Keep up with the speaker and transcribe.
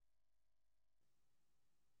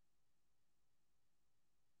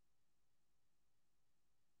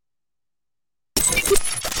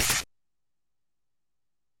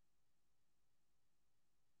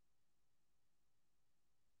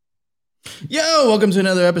Yo, welcome to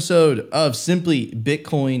another episode of Simply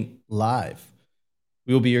Bitcoin Live.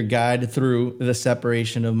 We will be your guide through the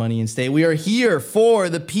separation of money and state. We are here for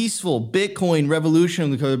the peaceful Bitcoin revolution.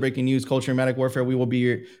 We cover breaking news, culture, and manic warfare. We will be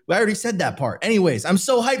here. I already said that part. Anyways, I'm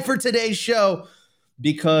so hyped for today's show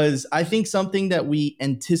because I think something that we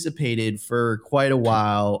anticipated for quite a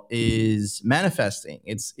while is manifesting.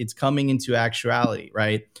 It's coming into actuality,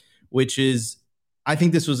 right? Which is, I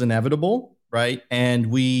think this was inevitable, right? And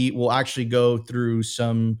we will actually go through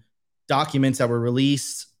some documents that were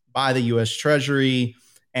released by the U.S. Treasury,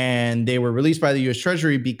 and they were released by the U.S.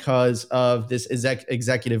 Treasury because of this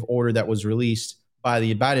executive order that was released by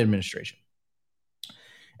the Biden administration.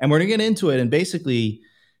 And we're going to get into it. And basically,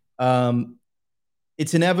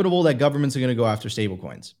 it's inevitable that governments are going to go after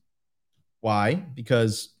stablecoins. Why?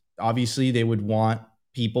 Because obviously they would want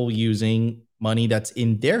people using money that's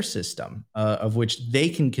in their system, of which they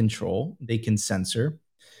can control, they can censor.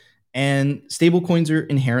 And stablecoins are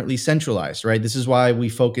inherently centralized, right? This is why we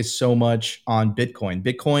focus so much on Bitcoin.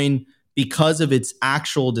 Bitcoin, because of its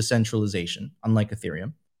actual decentralization, unlike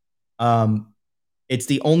Ethereum, it's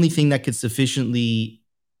the only thing that could sufficiently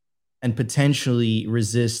and potentially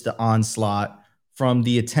resist the onslaught from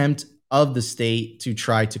the attempt of the state to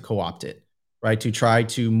try to co-opt it, right? To try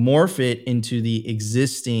to morph it into the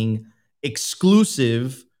existing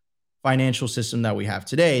exclusive financial system that we have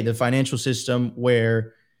today, the financial system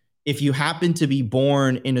where if you happen to be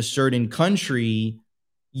born in a certain country,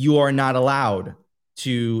 you are not allowed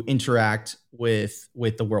to interact with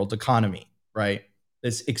the world economy, right?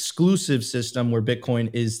 This exclusive system where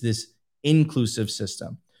Bitcoin is this inclusive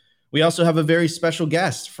system. We also have a very special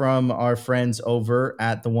guest from our friends over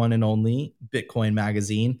at the one and only Bitcoin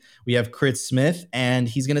Magazine. We have Chris Smith, and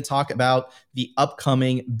he's going to talk about the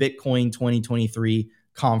upcoming Bitcoin 2023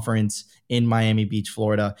 conference in Miami Beach,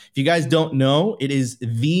 Florida. If you guys don't know, it is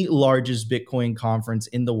the largest Bitcoin conference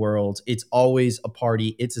in the world. It's always a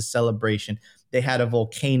party. It's a celebration. They had a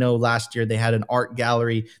volcano last year. They had an art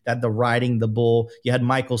gallery that had the Riding the Bull. You had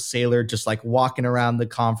Michael Saylor just like walking around the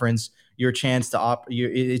conference. Your chance to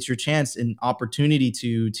it's your chance and opportunity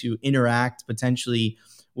to interact potentially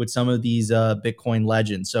with some of these Bitcoin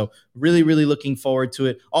legends. So really, really looking forward to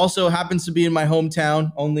it. Also happens to be in my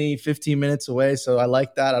hometown, only 15 minutes away. So I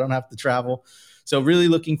like that. I don't have to travel. So really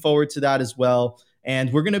looking forward to that as well.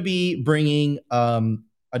 And we're going to be bringing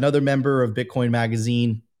another member of Bitcoin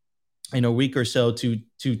Magazine in a week or so to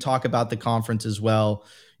talk about the conference as well.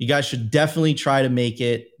 You guys should definitely try to make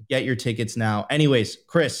it. Get your tickets now. Anyways,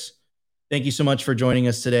 Chris, thank you so much for joining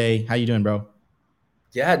us today. How you doing, bro?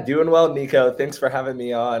 Yeah, doing well, Nico. Thanks for having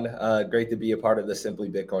me on. Great to be a part of the Simply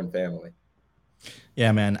Bitcoin family.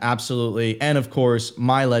 Yeah, man, absolutely. And of course,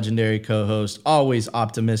 my legendary co-host, always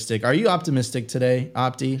optimistic. Are you optimistic today,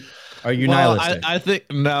 Opti? Are you nihilistic? I think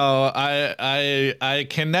no. I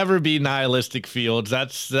can never be nihilistic, Fields.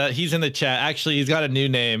 That he's in the chat. Actually, he's got a new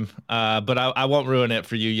name, but I won't ruin it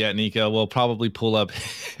for you yet, Nico. We'll probably pull up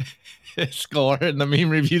score in the meme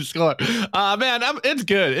review score. Man, it's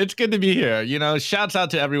good. It's good to be here. You know, shouts out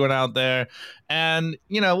to everyone out there. And,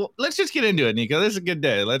 you know, let's just get into it, Nico. This is a good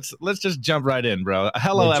day. Let's just jump right in, bro.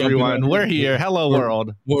 Hello, everyone. We're here. Hello,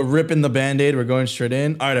 world. We're ripping the Band-Aid. We're going straight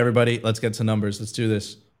in. All right, everybody, let's get to numbers. Let's do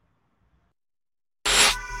this.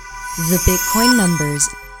 The Bitcoin numbers.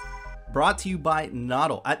 Brought to you by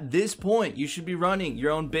Nodl. At this point, you should be running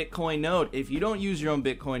your own Bitcoin node. If you don't use your own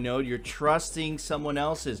Bitcoin node, you're trusting someone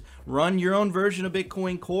else's. Run your own version of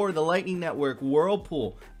Bitcoin Core, the Lightning Network,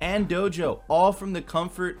 Whirlpool, and Dojo, all from the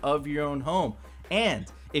comfort of your own home.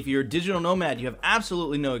 And if you're a digital nomad, you have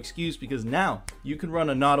absolutely no excuse because now you can run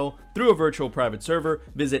a Nodl through a virtual private server.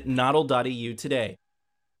 Visit nodl.eu today.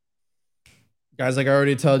 Guys, like I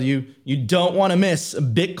already told you, you don't want to miss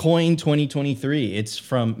Bitcoin 2023. It's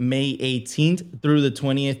from May 18th through the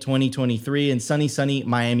 20th, 2023 in sunny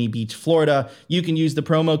Miami Beach, Florida. You can use the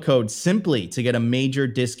promo code SIMPLY to get a major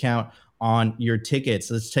discount on your tickets.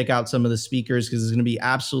 Let's check out some of the speakers because it's going to be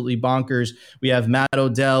absolutely bonkers. We have Matt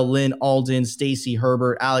Odell, Lynn Alden, Stacey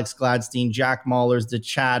Herbert, Alex Gladstein, Jack Mahlers, the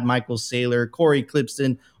Chad, Michael Saylor, Corey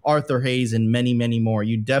Clipston, Arthur Hayes, and many, many more.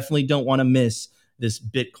 You definitely don't want to miss this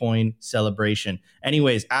Bitcoin celebration.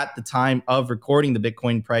 Anyways, at the time of recording, the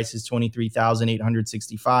Bitcoin price is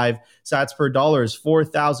 23,865. Sats per dollar is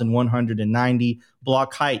 4,190.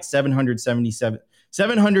 Block height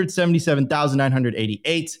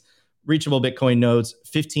 777,988. Reachable Bitcoin nodes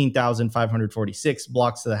 15,546.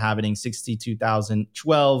 Blocks to the halving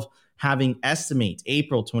 62,012. Having estimate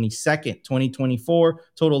April 22nd, 2024,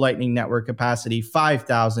 total Lightning Network capacity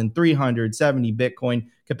 5,370 Bitcoin,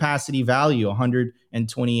 capacity value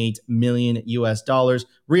 $128 million US,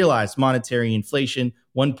 realized monetary inflation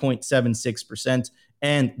 1.76%.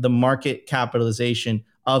 And the market capitalization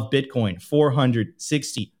of Bitcoin,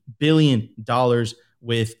 $460 billion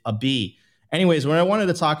with a B. Anyways, what I wanted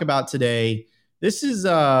to talk about today, this is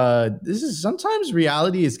sometimes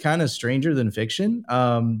reality is kind of stranger than fiction.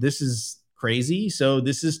 This is crazy. So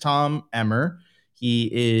this is Tom Emmer. He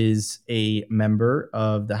is a member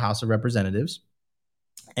of the House of Representatives,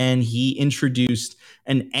 and he introduced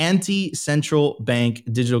an anti-central bank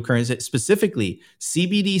digital currency, specifically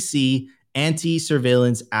CBDC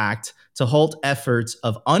Anti-Surveillance Act, to halt efforts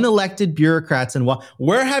of unelected bureaucrats. And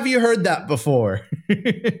where have you heard that before?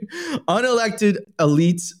 Unelected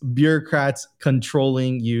elites, bureaucrats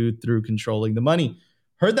controlling you through controlling the money.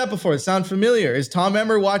 Heard that before. It sound familiar. Is Tom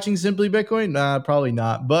Emmer watching Simply Bitcoin? Nah, probably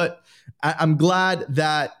not. But I'm glad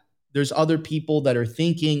that there's other people that are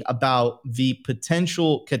thinking about the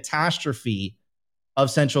potential catastrophe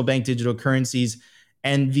of central bank digital currencies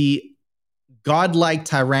and the godlike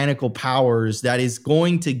tyrannical powers that is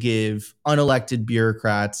going to give unelected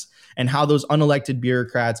bureaucrats, and how those unelected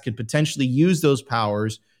bureaucrats could potentially use those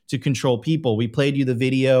powers to control people. We played you the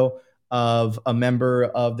video of a member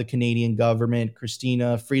of the Canadian government,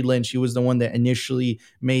 Christina Freeland. She was the one that initially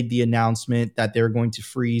made the announcement that they're going to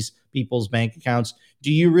freeze people's bank accounts.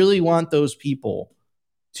 Do you really want those people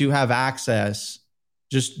to have access,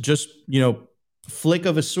 just flick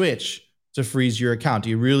of a switch to freeze your account?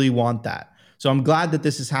 Do you really want that? So I'm glad that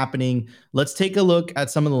this is happening. Let's take a look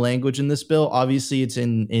at some of the language in this bill. Obviously, it's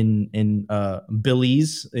in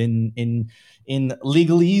billese, in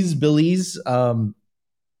legalese, billese.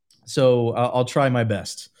 So I'll try my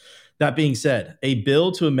best. That being said, a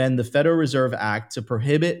bill to amend the Federal Reserve Act to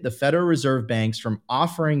prohibit the Federal Reserve banks from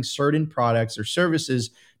offering certain products or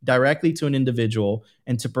services directly to an individual,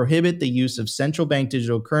 and to prohibit the use of central bank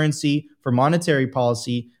digital currency for monetary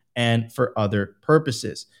policy and for other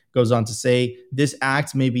purposes. Goes on to say, this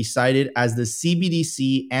act may be cited as the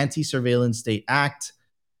CBDC Anti-Surveillance State Act.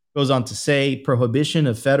 Goes on to say, prohibition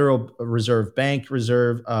of Federal Reserve Bank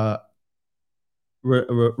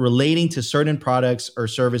relating to certain products or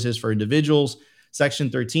services for individuals. Section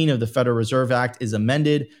 13 of the Federal Reserve Act is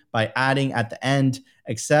amended by adding at the end,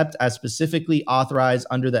 except as specifically authorized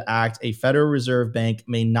under the Act, a Federal Reserve Bank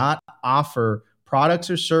may not offer products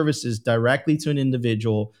or services directly to an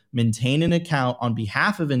individual, maintain an account on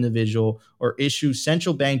behalf of an individual, or issue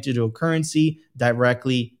central bank digital currency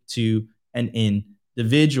directly to an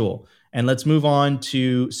individual. And let's move on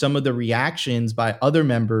to some of the reactions by other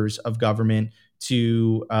members of government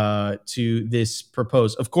to this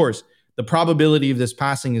proposed. Of course, the probability of this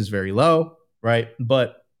passing is very low, right?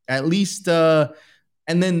 But at least, and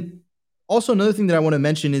then also another thing that I want to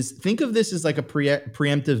mention is, think of this as like a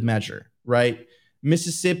preemptive measure, right?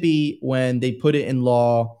 Mississippi, when they put it in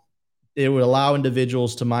law, it would allow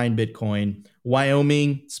individuals to mine Bitcoin.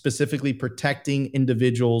 Wyoming, specifically protecting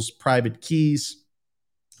individuals' private keys,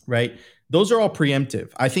 right? Those are all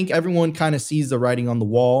preemptive. I think everyone kind of sees the writing on the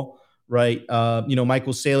wall, right?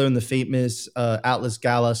 Michael Saylor in the famous Atlas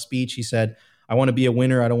Gala speech, he said, I want to be a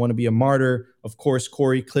winner. I don't want to be a martyr. Of course,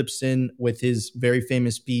 Corey Clipson with his very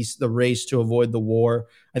famous piece, The Race to Avoid the War.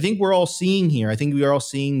 I think we're all seeing here. I think we are all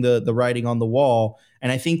seeing the writing on the wall. And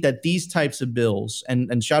I think that these types of bills,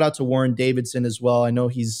 and shout out to Warren Davidson as well. I know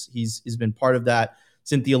he's been part of that.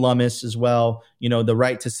 Cynthia Lummis as well. The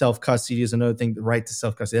right to self-custody is another thing. The right to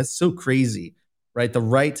self-custody. That's so crazy, right? The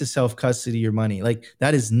right to self-custody your money. Like,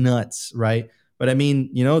 that is nuts, right? But I mean,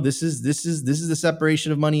 this is the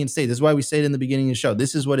separation of money and state. This is why we say it in the beginning of the show.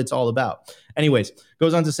 This is what it's all about. Anyways,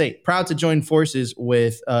 goes on to say, proud to join forces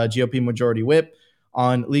with GOP Majority Whip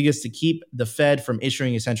on legas to keep the Fed from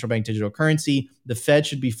issuing a central bank digital currency. The Fed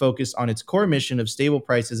should be focused on its core mission of stable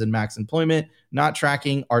prices and max employment, not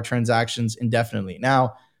tracking our transactions indefinitely.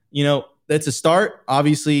 Now, that's a start.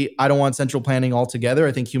 Obviously, I don't want central planning altogether.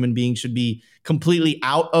 I think human beings should be completely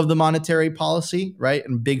out of the monetary policy, right?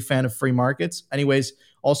 I'm a big fan of free markets. Anyways,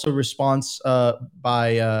 also response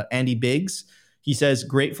by Andy Biggs. He says,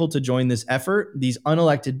 grateful to join this effort. These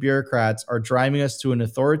unelected bureaucrats are driving us to an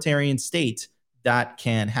authoritarian state that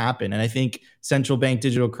can happen. And I think central bank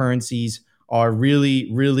digital currencies are really,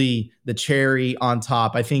 really the cherry on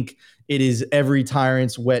top. I think it is every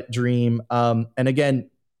tyrant's wet dream. And again,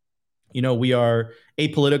 we are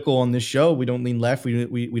apolitical on this show. We don't lean left.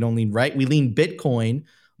 We don't lean right. We lean Bitcoin.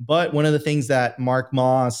 But one of the things that Mark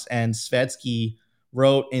Moss and Svetsky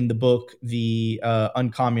wrote in the book, The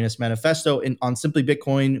Uncommunist Manifesto, on Simply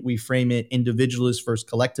Bitcoin, we frame it individualist versus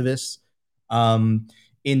collectivist.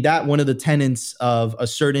 In that, one of the tenets of a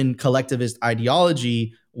certain collectivist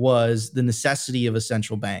ideology was the necessity of a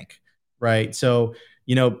central bank, right? So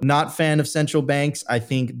Not fan of central banks. I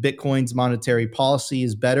think Bitcoin's monetary policy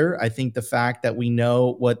is better. I think the fact that we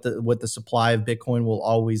know what the supply of Bitcoin will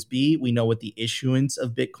always be, we know what the issuance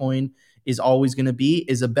of Bitcoin is always going to be,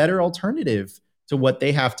 is a better alternative to what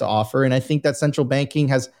they have to offer. And I think that central banking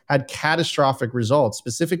has had catastrophic results,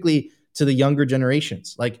 specifically to the younger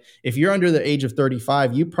generations. Like if you're under the age of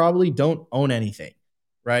 35, you probably don't own anything,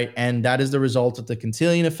 right? And that is the result of the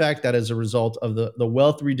Cantillon effect. That is a result of the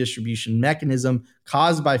wealth redistribution mechanism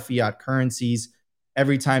caused by fiat currencies.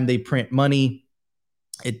 Every time they print money,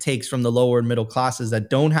 it takes from the lower and middle classes that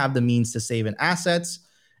don't have the means to save in assets,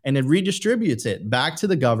 and it redistributes it back to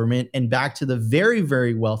the government and back to the very,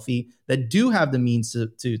 very wealthy that do have the means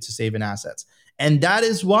to save in assets. And that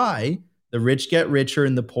is why the rich get richer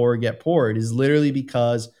and the poor get poorer. It is literally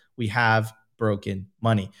because we have broken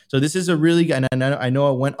money. So this is a really, and I know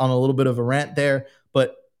I went on a little bit of a rant there,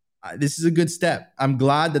 but this is a good step. I'm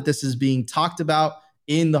glad that this is being talked about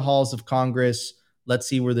in the halls of Congress. Let's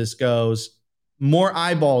see where this goes. More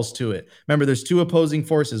eyeballs to it. Remember, there's two opposing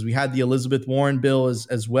forces. We had the Elizabeth Warren bill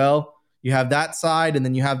as well. You have that side, and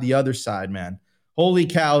then you have the other side, man. Holy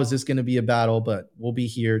cow, is this going to be a battle? But we'll be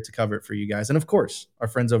here to cover it for you guys. And of course, our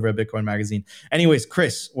friends over at Bitcoin Magazine. Anyways,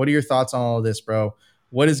 Chris, what are your thoughts on all of this, bro?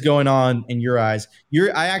 What is going on in your eyes?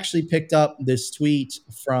 I actually picked up this tweet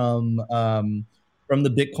from the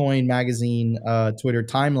Bitcoin Magazine Twitter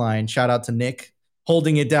timeline. Shout out to Nick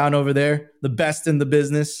holding it down over there, the best in the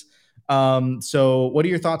business. So what are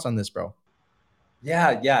your thoughts on this, bro?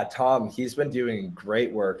 Yeah, Tom, he's been doing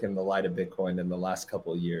great work in the light of Bitcoin in the last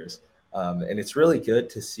couple of years. And it's really good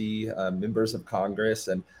to see members of Congress,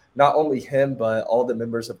 and not only him, but all the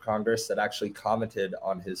members of Congress that actually commented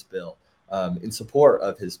on his bill in support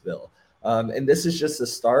of his bill. And this is just a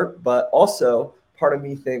start, but also part of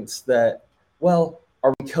me thinks that, well,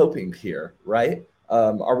 are we coping here, right?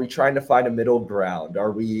 Are we trying to find a middle ground?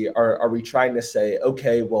 Are we trying to say,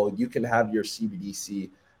 okay, well, you can have your CBDC,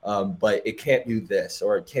 but it can't do this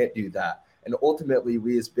or it can't do that? And ultimately,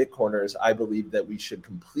 we as Bitcoiners, I believe that we should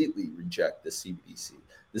completely reject the CBDC.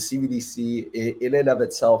 The CBDC in and of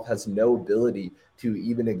itself has no ability to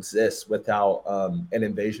even exist without an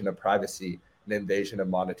invasion of privacy, an invasion of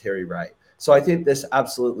monetary right. So I think this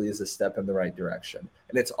absolutely is a step in the right direction.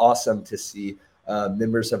 And it's awesome to see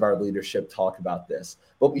members of our leadership talk about this.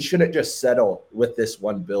 But we shouldn't just settle with this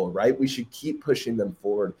one bill, right? We should keep pushing them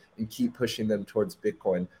forward and keep pushing them towards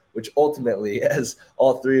Bitcoin, which ultimately, as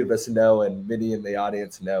all three of us know and many in the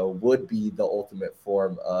audience know, would be the ultimate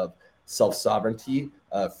form of self-sovereignty,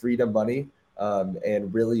 freedom money,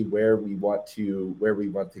 and really where we want to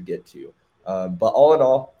get to. But all in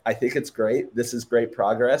all, I think it's great. This is great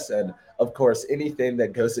progress. And of course, anything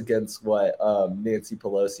that goes against what Nancy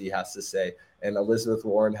Pelosi has to say and Elizabeth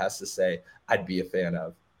Warren has to say, I'd be a fan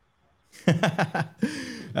of.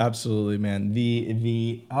 Absolutely, man.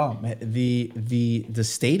 The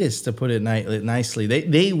status, to put it nicely,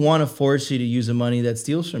 they want to force you to use the money that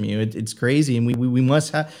steals from you. It's crazy, and we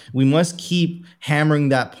must keep hammering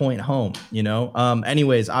that point home.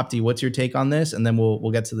 Anyways, Opti, what's your take on this? And then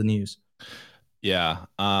we'll get to the news. Yeah.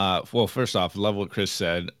 Well, first off, love what Chris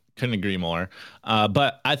said. Couldn't agree more.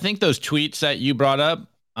 But I think those tweets that you brought up,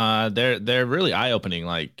 they're really eye-opening.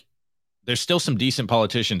 Like, there's still some decent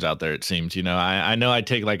politicians out there, it seems. I know I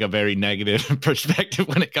take like a very negative perspective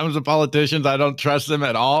when it comes to politicians. I don't trust them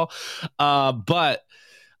at all. But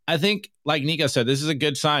I think, like Nico said, this is a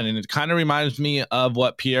good sign. And it kind of reminds me of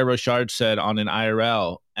what Pierre Rochard said on an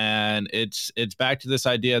IRL. And it's back to this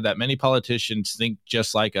idea that many politicians think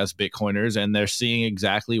just like us Bitcoiners, and they're seeing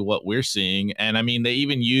exactly what we're seeing. And I mean, they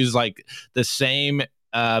even use like the same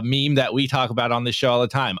meme that we talk about on this show all the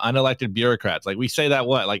time, unelected bureaucrats. Like, we say that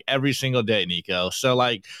like every single day, Nico. So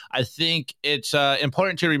like, I think it's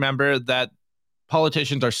important to remember that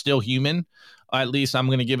politicians are still human. At least I'm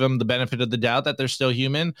going to give them the benefit of the doubt that they're still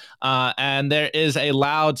human. And there is a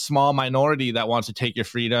loud, small minority that wants to take your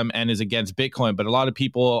freedom and is against Bitcoin. But a lot of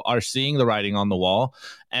people are seeing the writing on the wall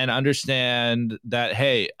and understand that,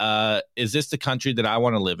 hey, is this the country that I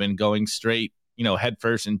want to live in, going straight,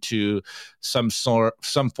 headfirst into some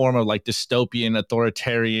form of like dystopian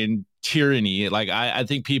authoritarian tyranny? Like, I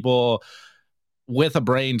think people with a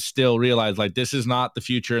brain still realize like this is not the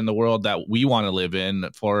future in the world that we want to live in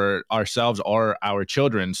for ourselves or our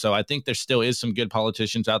children. So I think there still is some good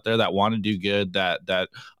politicians out there that want to do good, that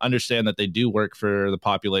understand that they do work for the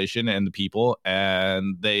population and the people,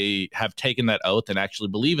 and they have taken that oath and actually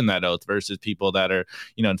believe in that oath, versus people that are,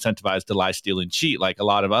 incentivized to lie, steal, and cheat like a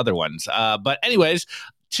lot of other ones. But anyways,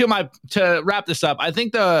 to wrap this up, I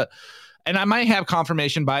think and I might have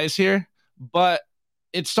confirmation bias here, but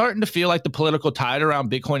it's starting to feel like the political tide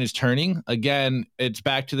around Bitcoin is turning. Again, it's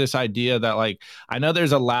back to this idea that, like, I know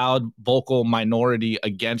there's a loud, vocal minority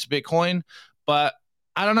against Bitcoin, but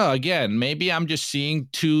I don't know. Again, maybe I'm just seeing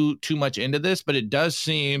too much into this, but it does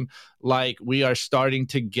seem like we are starting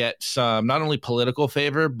to get some not only political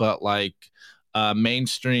favor, but like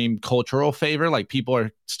mainstream cultural favor. Like, people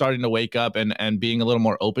are starting to wake up and being a little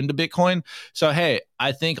more open to Bitcoin. So, hey,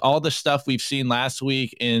 I think all the stuff we've seen last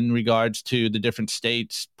week in regards to the different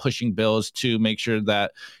states pushing bills to make sure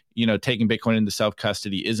that, you know, taking Bitcoin into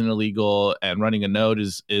self-custody isn't illegal, and running a node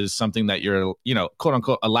is something that you're, you know, quote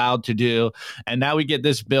unquote allowed to do. And now we get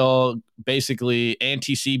this bill basically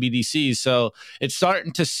anti-CBDCs. So it's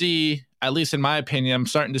starting to see, at least in my opinion, I'm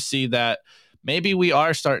starting to see that maybe we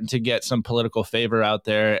are starting to get some political favor out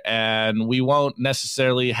there, and we won't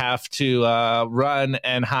necessarily have to run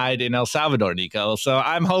and hide in El Salvador, Nico. So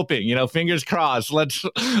I'm hoping, you know, fingers crossed. Let's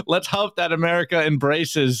hope that America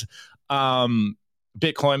embraces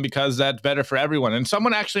Bitcoin, because that's better for everyone. And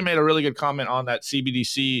someone actually made a really good comment on that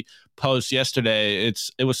CBDC post yesterday.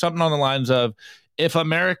 It was something on the lines of, if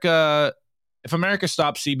America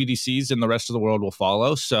stops CBDCs, then the rest of the world will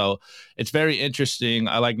follow. So it's very interesting.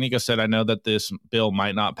 Like Nico said, I know that this bill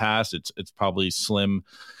might not pass. It's probably slim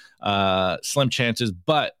chances.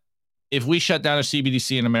 But if we shut down a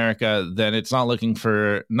CBDC in America, then it's not looking good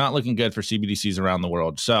for CBDCs around the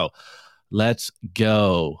world. So let's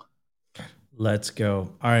go. Let's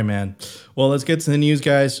go. All right, man. Well, let's get to the news,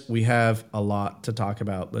 guys. We have a lot to talk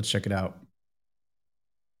about. Let's check it out.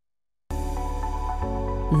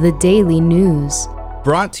 The Daily News.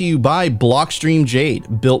 Brought to you by Blockstream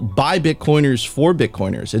Jade, built by Bitcoiners for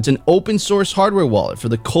Bitcoiners. It's an open source hardware wallet for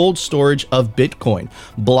the cold storage of Bitcoin.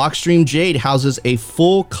 Blockstream Jade houses a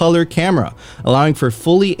full color camera, allowing for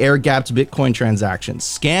fully air-gapped Bitcoin transactions.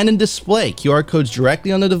 Scan and display QR codes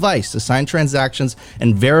directly on the device to sign transactions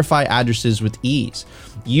and verify addresses with ease.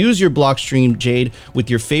 Use your Blockstream Jade with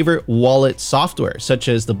your favorite wallet software, such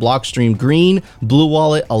as the Blockstream Green, Blue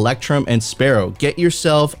Wallet, Electrum, and Sparrow. Get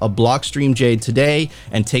yourself a Blockstream Jade today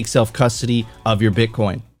and take self-custody of your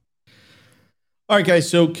Bitcoin. All right, guys,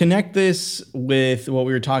 so connect this with what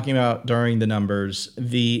we were talking about during the numbers.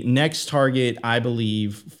 The next target, I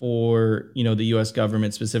believe, for, you know, the U.S.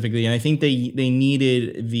 government specifically, and I think they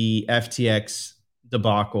needed the FTX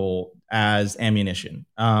debacle as ammunition.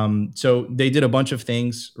 So they did a bunch of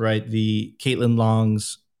things, right? The Caitlin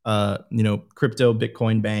Long's, crypto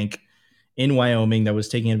Bitcoin bank in Wyoming that was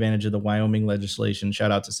taking advantage of the Wyoming legislation.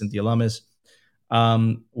 Shout out to Cynthia Lummis.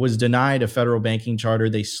 Was denied a federal banking charter.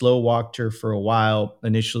 They slow walked her for a while.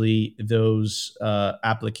 Initially, those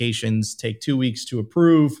applications take 2 weeks to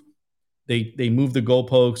approve. They moved the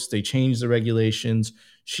goalposts. They changed the regulations.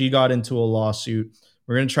 She got into a lawsuit.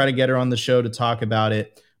 We're going to try to get her on the show to talk about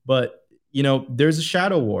it. But, you know, there's a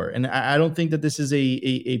shadow war. And I don't think that this is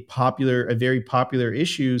a very popular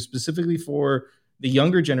issue, specifically for the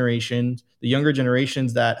younger generations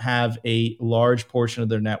that have a large portion of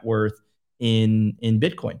their net worth in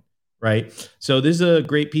Bitcoin, right? So this is a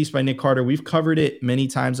great piece by Nick Carter. We've covered it many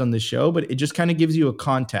times on the show, but it just kind of gives you a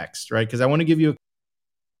context, right? Because I want to give you a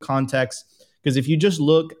context, because if you just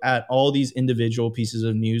look at all these individual pieces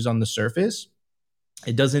of news on the surface,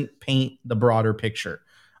 it doesn't paint the broader picture.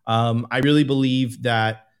 I really believe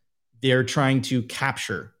that they're trying to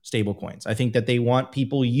capture stablecoins. I think that they want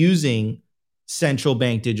people using central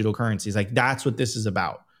bank digital currencies. Like, that's what this is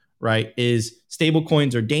about, right? Is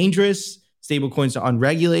stablecoins are dangerous. Stablecoins are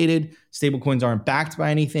unregulated. Stablecoins aren't backed by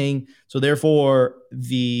anything. So therefore,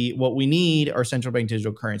 what we need are central bank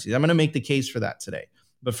digital currencies. I'm going to make the case for that today.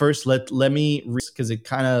 But first, let me, because it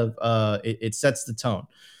kind of it sets the tone.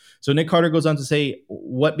 So Nick Carter goes on to say,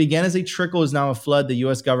 what began as a trickle is now a flood. The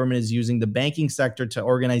U.S. government is using the banking sector to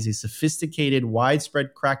organize a sophisticated,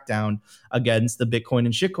 widespread crackdown against the Bitcoin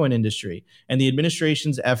and shitcoin industry. And the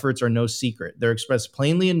administration's efforts are no secret. They're expressed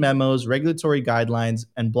plainly in memos, regulatory guidelines,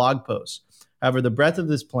 and blog posts. However, the breadth of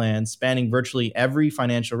this plan, spanning virtually every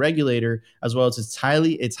financial regulator, as well as its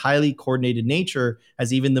highly coordinated nature,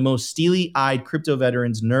 has even the most steely-eyed crypto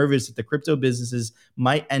veterans nervous that the crypto businesses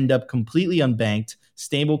might end up completely unbanked.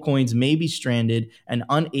 Stablecoins may be stranded and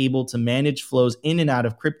unable to manage flows in and out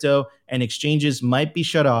of crypto, and exchanges might be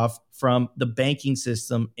shut off from the banking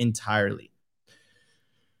system entirely.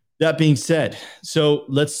 That being said, so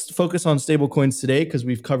let's focus on stablecoins today, because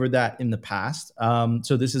we've covered that in the past.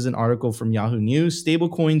 So this is an article from Yahoo News.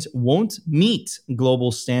 Stablecoins won't meet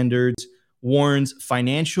global standards, warns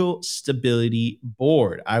Financial Stability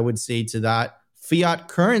Board. I would say to that, fiat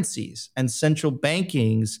currencies and central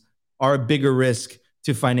bankings are a bigger risk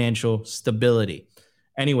to financial stability.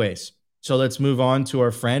 Anyways, So let's move on to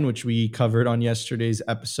our friend, which we covered on yesterday's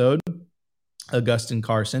episode, Augustin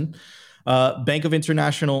Carson. Bank of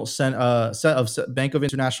International Settlements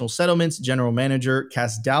general manager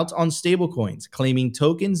casts doubts on stablecoins, claiming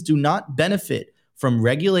tokens do not benefit from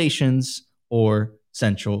regulations or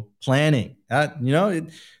central planning. Have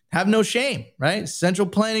no shame, right? Central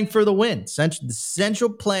planning for the win.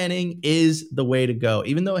 Central planning is the way to go,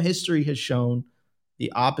 even though history has shown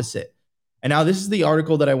the opposite. And now this is the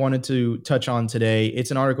article that I wanted to touch on today. It's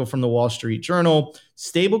an article from the Wall Street Journal.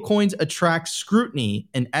 Stablecoins attract scrutiny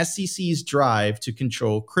in SEC's drive to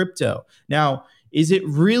control crypto. Now, is it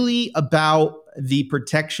really about the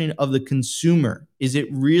protection of the consumer? Is it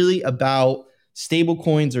really about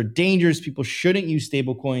stablecoins are dangerous? People shouldn't use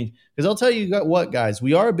stablecoins? Because I'll tell you what, guys,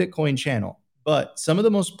 we are a Bitcoin channel, but some of the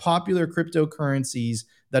most popular cryptocurrencies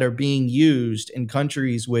that are being used in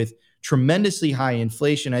countries with tremendously high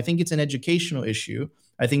inflation, I think it's an educational issue.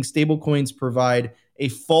 I think stablecoins provide a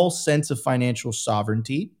false sense of financial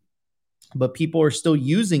sovereignty, but people are still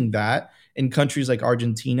using that in countries like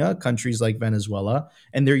Argentina, countries like Venezuela,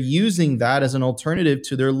 and they're using that as an alternative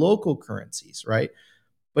to their local currencies, right?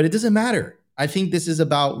 But it doesn't matter. I think this is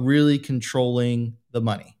about really controlling the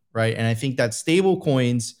money, right? And I think that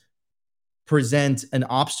stablecoins present an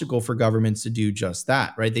obstacle for governments to do just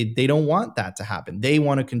that, right? They don't want that to happen. They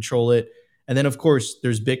want to control it. And then, of course,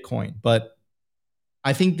 there's Bitcoin. But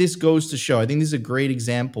I think this goes to show, I think this is a great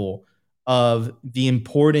example of the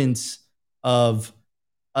importance of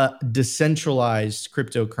a decentralized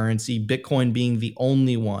cryptocurrency, Bitcoin being the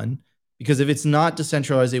only one, because if it's not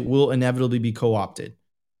decentralized, it will inevitably be co-opted.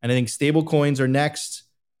 And I think stablecoins are next.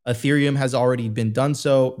 Ethereum has already been done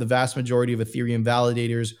so. The vast majority of Ethereum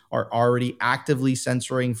validators are already actively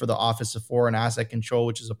censoring for the Office of Foreign Asset Control,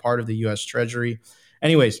 which is a part of the US Treasury.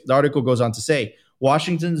 Anyways, the article goes on to say,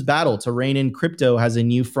 Washington's battle to rein in crypto has a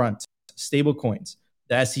new front, stablecoins.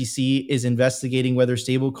 The SEC is investigating whether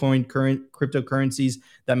stablecoin cryptocurrencies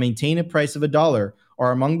that maintain a price of $1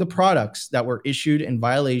 are among the products that were issued in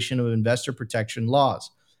violation of investor protection laws.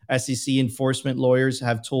 SEC enforcement lawyers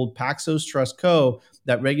have told Paxos Trust Co.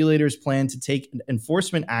 that regulators plan to take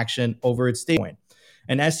enforcement action over its stablecoin.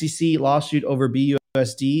 An SEC lawsuit over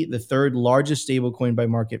BUSD, the third largest stablecoin by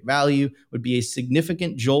market value, would be a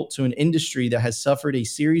significant jolt to an industry that has suffered a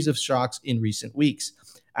series of shocks in recent weeks.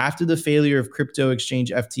 After the failure of crypto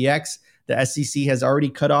exchange FTX, the SEC has already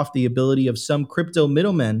cut off the ability of some crypto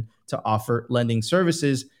middlemen to offer lending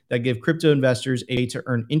services that give crypto investors a way to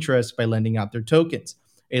earn interest by lending out their tokens.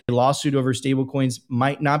 A lawsuit over stablecoins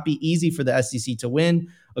might not be easy for the SEC to win,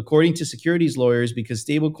 according to securities lawyers, because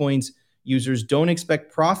stablecoins users don't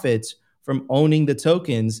expect profits from owning the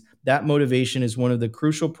tokens. That motivation is one of the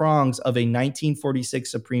crucial prongs of a 1946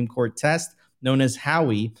 Supreme Court test known as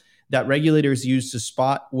Howey that regulators use to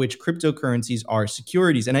spot which cryptocurrencies are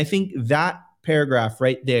securities. And I think that paragraph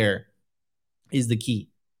right there is the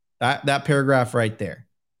key. That paragraph right there,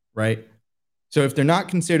 right? So if they're not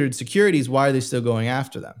considered securities, why are they still going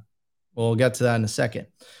after them? Well, we'll get to that in a second.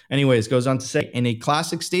 Anyways, goes on to say, in a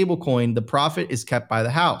classic stablecoin, the profit is kept by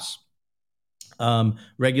the house.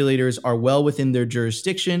 Regulators are well within their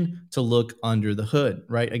jurisdiction to look under the hood,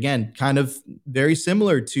 right? Again, kind of very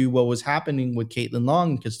similar to what was happening with Caitlin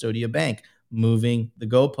Long and Custodia Bank, moving the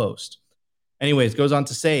goalpost. Anyways, goes on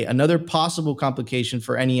to say, another possible complication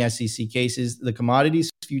for any SEC cases, the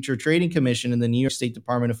Commodities Future Trading Commission and the New York State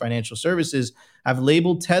Department of Financial Services have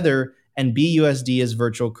labeled Tether and BUSD as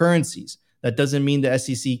virtual currencies. That doesn't mean the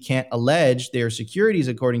SEC can't allege they are securities,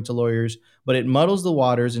 according to lawyers, but it muddles the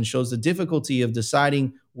waters and shows the difficulty of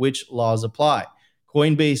deciding which laws apply.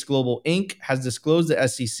 Coinbase Global Inc. has disclosed the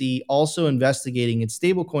SEC also investigating its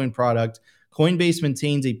stablecoin product. Coinbase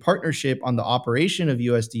maintains a partnership on the operation of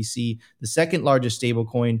USDC, the second largest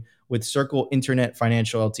stablecoin, with Circle Internet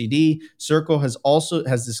Financial Ltd. Circle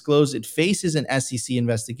has disclosed it faces an SEC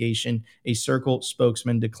investigation. A Circle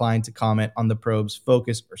spokesman declined to comment on the probe's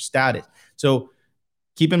focus or status. So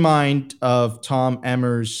keep in mind of Tom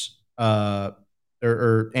Emmer's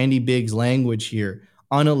or Andy Biggs' language here,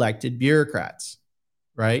 unelected bureaucrats,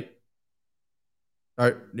 right?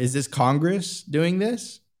 Is this Congress doing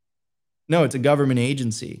this? No, it's a government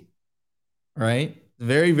agency, right?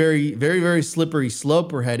 Very, very, very, very slippery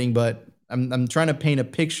slope we're heading, but I'm trying to paint a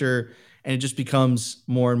picture and it just becomes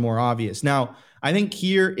more and more obvious. Now, I think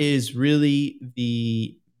here is really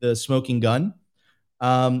the smoking gun.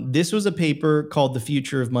 This was a paper called The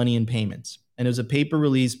Future of Money and Payments, and it was a paper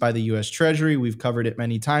released by the US Treasury. We've covered it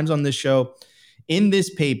many times on this show. In this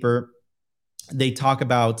paper, they talk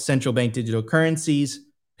about central bank digital currencies,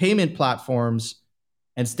 payment platforms,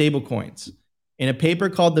 and stablecoins. In a paper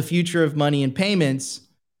called The Future of Money and Payments,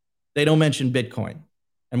 they don't mention Bitcoin.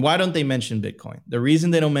 And why don't they mention Bitcoin? The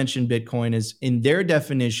reason they don't mention Bitcoin is in their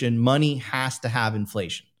definition, money has to have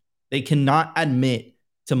inflation. They cannot admit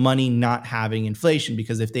to money not having inflation,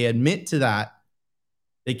 because if they admit to that,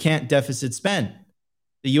 they can't deficit spend.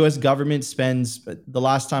 The US government spends, the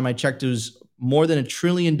last time I checked, it was more than $1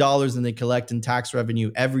 trillion than they collect in tax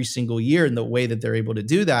revenue every single year. And the way that they're able to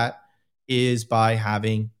do that is by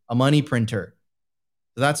having a money printer.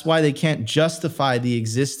 So that's why they can't justify the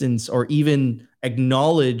existence or even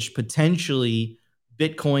acknowledge potentially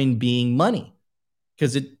Bitcoin being money,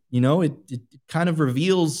 because it kind of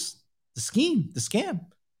reveals the scam.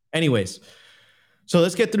 Anyways, so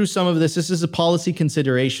let's get through some of this. This is a policy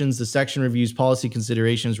considerations. The section reviews policy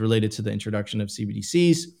considerations related to the introduction of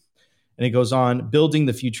CBDCs. And it goes on, building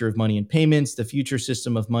the future of money and payments. The future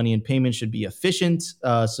system of money and payments should be efficient,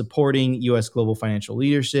 supporting U.S. global financial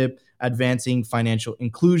leadership, advancing financial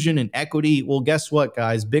inclusion and equity. Well, guess what,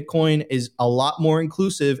 guys? Bitcoin is a lot more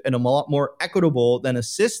inclusive and a lot more equitable than a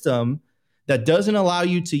system that doesn't allow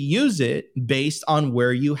you to use it based on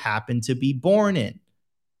where you happen to be born in,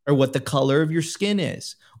 or what the color of your skin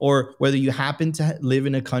is, or whether you happen to live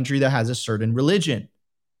in a country that has a certain religion.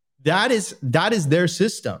 That is their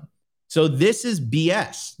system. So this is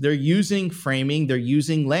BS. They're using framing, they're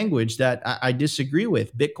using language that I disagree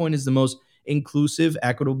with. Bitcoin is the most inclusive,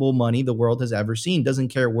 equitable money the world has ever seen. Doesn't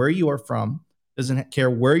care where you are from, doesn't care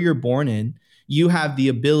where you're born in. You have the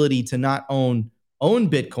ability to not own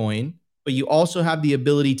Bitcoin, but you also have the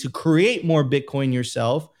ability to create more Bitcoin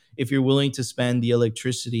yourself if you're willing to spend the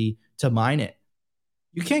electricity to mine it.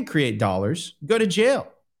 You can't create dollars. Go to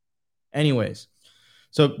jail. Anyways,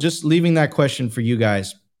 so just leaving that question for you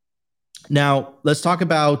guys. Now, let's talk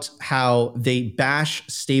about how they bash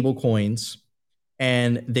stablecoins,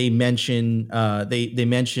 and they mention that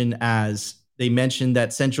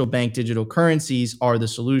central bank digital currencies are the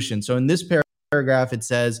solution. So in this paragraph, it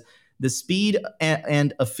says the speed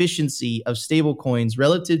and efficiency of stablecoins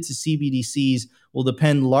relative to CBDCs will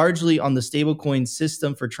depend largely on the stablecoin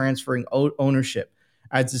system for transferring ownership.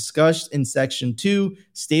 As discussed in Section 2,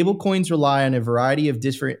 stablecoins rely on a variety of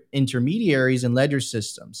different intermediaries and ledger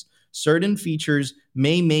systems. Certain features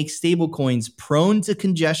may make stablecoins prone to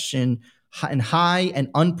congestion and high and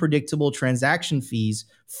unpredictable transaction fees.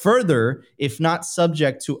 Further, if not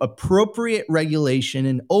subject to appropriate regulation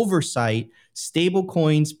and oversight,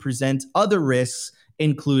 stablecoins present other risks,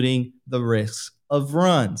 including the risks of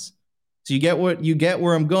runs. So you get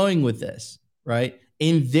where I'm going with this, right?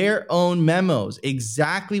 In their own memos,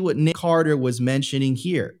 exactly what Nick Carter was mentioning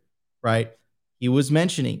here, right? He was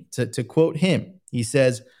mentioning, to quote him, he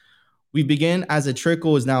says, "We begin as a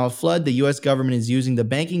trickle is now a flood. The U.S. government is using the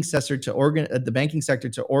banking sector to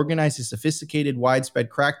organize a sophisticated, widespread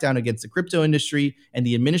crackdown against the crypto industry, and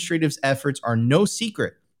the administrative's efforts are no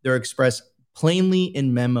secret. They're expressed plainly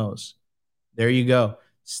in memos." There you go.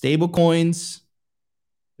 Stable coins,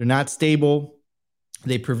 they're not stable.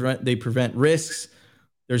 They prevent risks.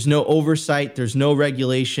 There's no oversight. There's no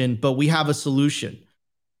regulation. But we have a solution.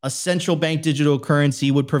 A central bank digital currency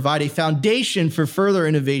would provide a foundation for further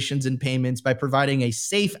innovations in payments by providing a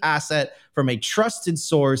safe asset from a trusted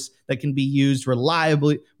source that can be used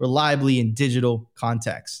reliably in digital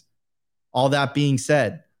contexts. All that being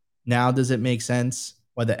said, now does it make sense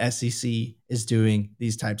why the SEC is doing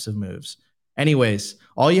these types of moves? Anyways,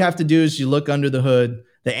 all you have to do is you look under the hood.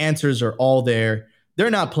 The answers are all there. They're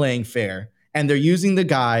not playing fair. And they're using the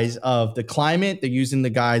guise of the climate. They're using the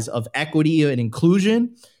guise of equity and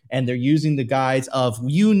inclusion. And they're using the guise of,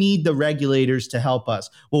 you need the regulators to help us.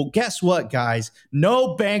 Well, guess what, guys?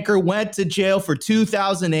 No banker went to jail for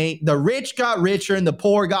 2008. The rich got richer and the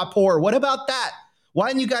poor got poorer. What about that? Why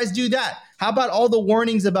didn't you guys do that? How about all the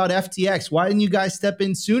warnings about FTX? Why didn't you guys step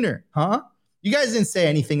in sooner? Huh? You guys didn't say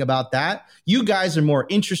anything about that. You guys are more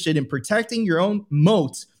interested in protecting your own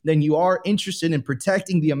moats than you are interested in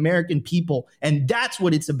protecting the American people. And that's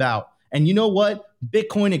what it's about. And you know what?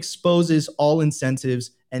 Bitcoin exposes all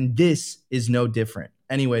incentives, and this is no different.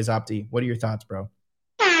 Anyways, Opti, what are your thoughts, bro?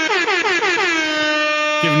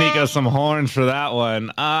 Give Nico some horns for that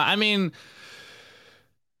one. I'm going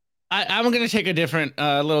to take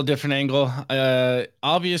a little different angle.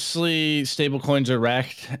 Obviously, stablecoins are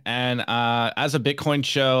wrecked. And as a Bitcoin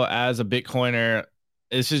show, as a Bitcoiner,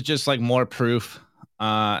 this is just like more proof.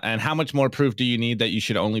 And how much more proof do you need that you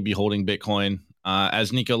should only be holding Bitcoin?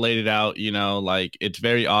 As Nico laid it out, like it's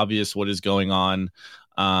very obvious what is going on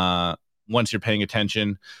once you're paying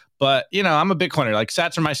attention. But, I'm a Bitcoiner. Like,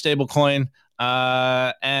 sats are my stable coin.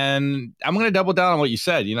 And I'm going to double down on what you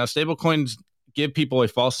said. Stablecoins give people a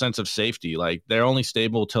false sense of safety. Like they're only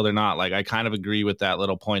stable till they're not. Like I kind of agree with that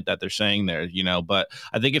little point that they're saying there, but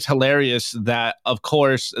I think it's hilarious that of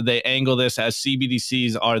course they angle this as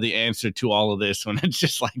CBDCs are the answer to all of this when it's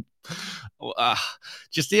just like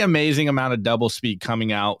just the amazing amount of double speak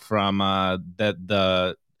coming out from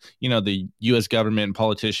the US government and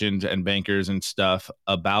politicians and bankers and stuff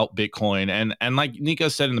about Bitcoin. And like Nico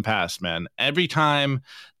said in the past, man, every time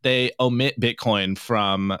they omit Bitcoin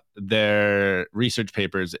from their research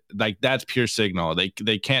papers, like that's pure signal. They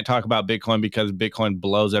can't talk about Bitcoin because Bitcoin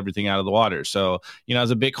blows everything out of the water. So, as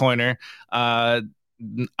a Bitcoiner,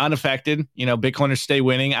 unaffected, Bitcoiners stay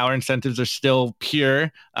winning. Our incentives are still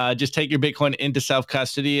pure. Just take your Bitcoin into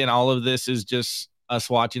self-custody, and all of this is just us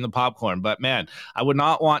watching the popcorn. But man, I would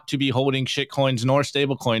not want to be holding shit coins nor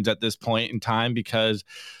stable coins at this point in time, because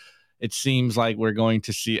it seems like we're going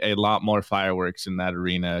to see a lot more fireworks in that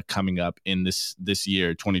arena coming up in this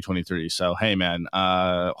year, 2023. So, hey, man,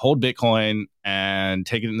 hold Bitcoin and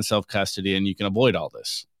take it into self-custody, and you can avoid all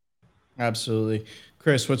this. Absolutely.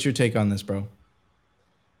 Chris, what's your take on this, bro?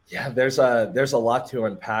 Yeah, there's a lot to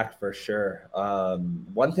unpack for sure.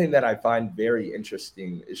 One thing that I find very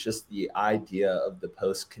interesting is just the idea of the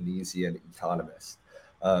post-Keynesian economist.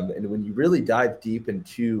 And when you really dive deep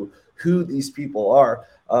into who these people are,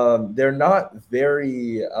 they're not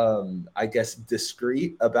very,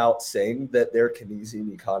 discreet about saying that they're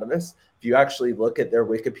Keynesian economists. If you actually look at their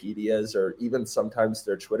Wikipedias or even sometimes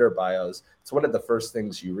their Twitter bios, it's one of the first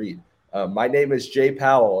things you read. My name is Jay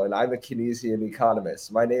Powell, and I'm a Keynesian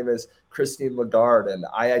economist. My name is Christine Lagarde, and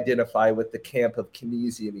I identify with the camp of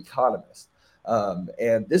Keynesian economists.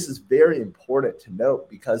 And this is very important to note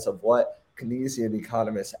because of what Keynesian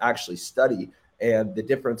economists actually study and the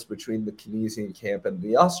difference between the Keynesian camp and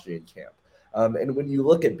the Austrian camp. And when you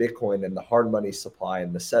look at Bitcoin and the hard money supply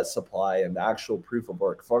and the set supply and the actual proof of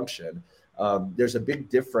work function, there's a big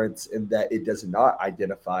difference in that it does not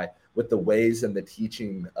identify with the ways and the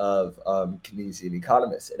teaching of Keynesian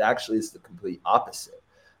economists. It actually is the complete opposite.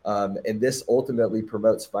 And this ultimately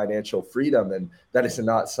promotes financial freedom. And that is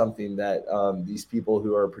not something that these people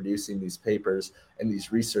who are producing these papers and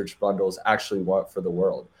these research bundles actually want for the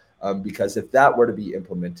world. Because if that were to be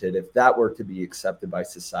implemented, if that were to be accepted by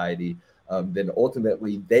society, then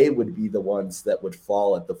ultimately they would be the ones that would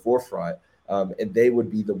fall at the forefront. And they would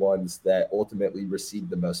be the ones that ultimately receive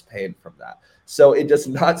the most pain from that. So it does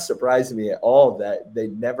not surprise me at all that they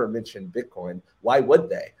never mention Bitcoin. Why would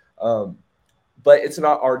they? But it's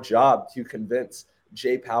not our job to convince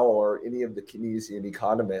Jay Powell or any of the Keynesian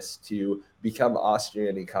economists to become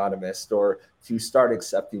Austrian economists or to start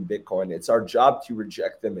accepting Bitcoin. It's our job to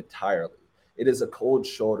reject them entirely. It is a cold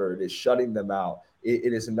shoulder. It is shutting them out.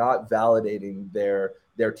 It is not validating their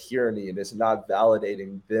tyranny. It is not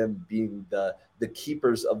validating them being the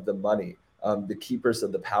keepers of the money, the keepers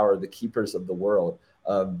of the power, the keepers of the world.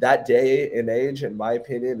 That day and age, in my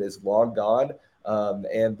opinion, is long gone.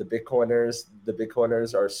 And the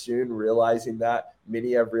Bitcoiners are soon realizing that.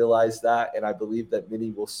 Many have realized that, and I believe that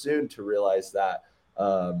many will soon to realize that.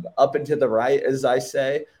 Up and to the right, as I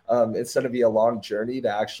say, it's going to be a long journey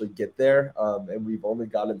to actually get there, and we've only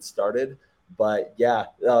gotten started. But yeah,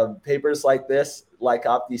 papers like this, like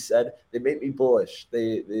Opti said, they make me bullish.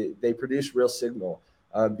 They produce real signal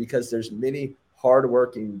because there's many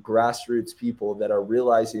hardworking grassroots people that are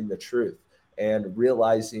realizing the truth and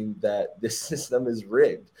realizing that this system is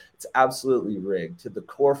rigged. It's absolutely rigged to the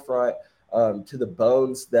core front, to the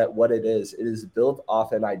bones. That what it is built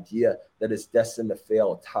off an idea that is destined to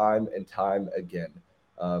fail time and time again.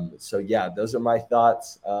 So yeah, those are my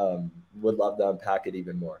thoughts. Would love to unpack it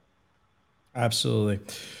even more. Absolutely.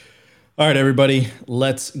 All right, everybody,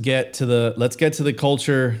 let's get to the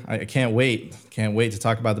culture. I can't wait to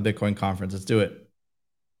talk about the Bitcoin conference. Let's do it.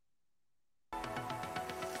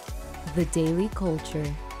 The Daily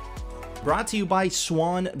Culture. Brought to you by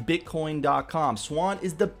SwanBitcoin.com. Swan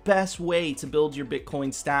is the best way to build your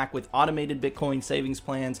Bitcoin stack with automated Bitcoin savings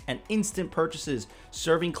plans and instant purchases,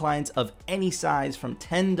 serving clients of any size from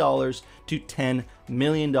 $10 to $10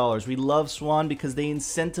 million. We love Swan because they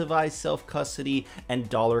incentivize self-custody and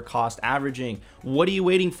dollar cost averaging. What are you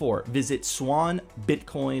waiting for? Visit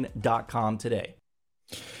SwanBitcoin.com today.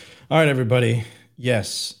 All right, everybody.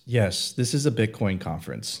 Yes, this is a Bitcoin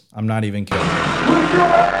conference. I'm not even kidding.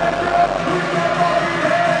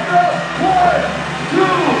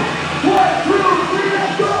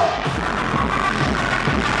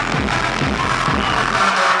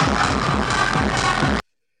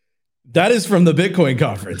 That is from the Bitcoin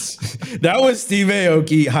conference. That was Steve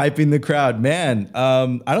Aoki hyping the crowd. Man,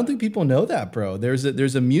 I don't think people know that, bro.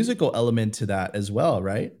 There's a musical element to that as well,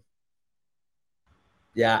 right?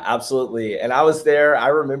 Yeah, absolutely. And I was there. I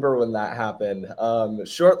remember when that happened.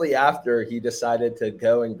 Shortly after, he decided to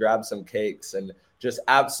go and grab some cakes and just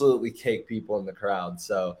absolutely cake people in the crowd.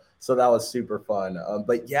 So that was super fun.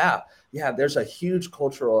 But yeah, there's a huge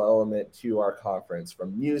cultural element to our conference,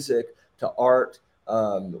 from music to art.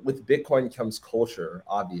 With Bitcoin comes culture,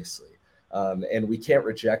 obviously, and we can't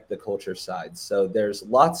reject the culture side. So there's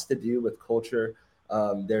lots to do with culture.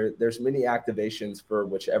 There's many activations for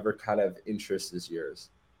whichever kind of interest is yours.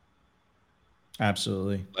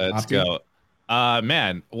 Absolutely. Let's Opti? go.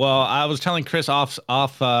 Man, well, I was telling Chris off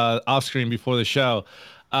screen before the show.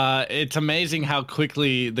 It's amazing how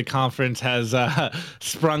quickly the conference has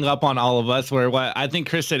sprung up on all of us. We're what I think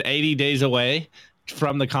Chris said 80 days away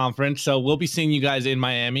from the conference, so we'll be seeing you guys in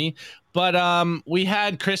Miami. But we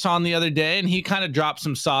had Chris on the other day, and he kind of dropped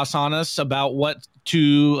some sauce on us about what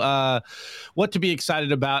to be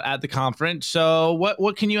excited about at the conference. So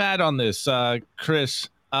what can you add on this, Chris?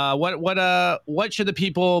 What should the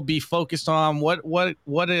people be focused on?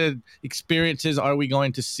 What experiences are we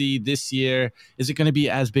going to see this year? Is it going to be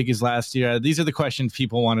as big as last year? These are the questions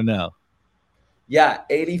people want to know. Yeah,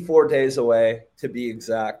 84 days away to be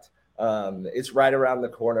exact. It's right around the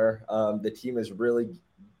corner. The team is really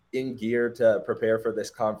in gear to prepare for this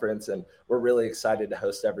conference, and we're really excited to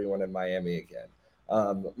host everyone in Miami again.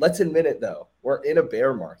 Let's admit it, though, we're in a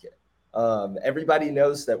bear market. Everybody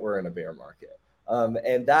knows that we're in a bear market.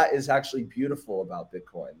 And that is actually beautiful about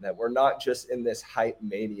Bitcoin, that we're not just in this hype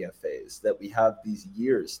mania phase, that we have these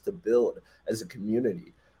years to build as a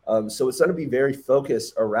community. So it's going to be very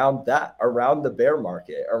focused around that, around the bear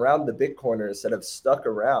market, around the Bitcoiners that have stuck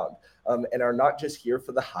around and are not just here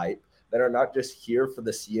for the hype, that are not just here for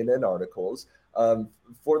the CNN articles,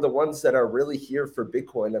 for the ones that are really here for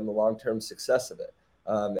Bitcoin and the long-term success of it.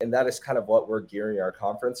 And that is kind of what we're gearing our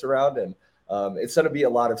conference around. And it's going to be a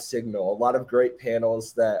lot of signal, a lot of great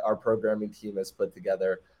panels that our programming team has put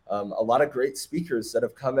together, a lot of great speakers that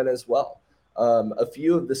have come in as well. A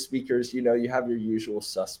few of the speakers, you have your usual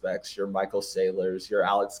suspects, your Michael Saylors, your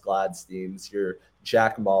Alex Gladsteins, your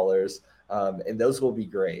Jack Mahlers, and those will be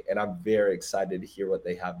great. And I'm very excited to hear what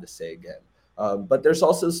they have to say again. But there's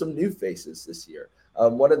also some new faces this year.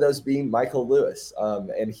 One of those being Michael Lewis.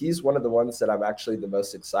 And he's one of the ones that I'm actually the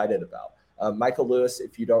most excited about. Michael Lewis,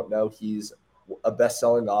 if you don't know, he's a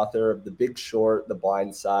best-selling author of The Big Short, The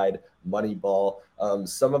Blind Side, Moneyball,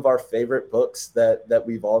 some of our favorite books that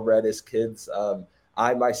we've all read as kids.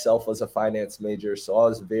 I myself was a finance major, so I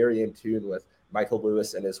was very in tune with Michael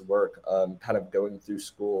Lewis and his work, kind of going through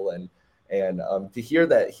school, and to hear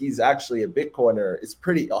that he's actually a Bitcoiner is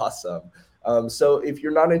pretty awesome. So if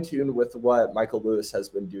you're not in tune with what Michael Lewis has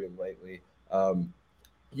been doing lately,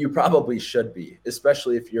 you probably should be,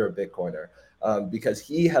 especially if you're a Bitcoiner, because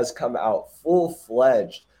he has come out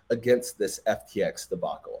full-fledged against this FTX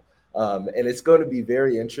debacle. And it's going to be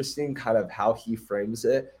very interesting kind of how he frames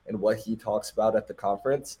it and what he talks about at the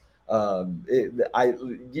conference.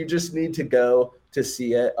 You just need to go to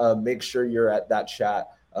see it. Make sure you're at that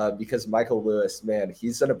chat because Michael Lewis, man,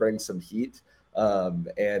 he's going to bring some heat,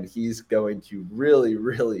 and he's going to really,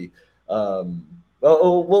 really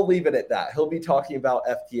well, we'll leave it at that. He'll be talking about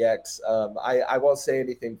FTX. I won't say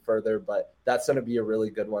anything further, but that's going to be a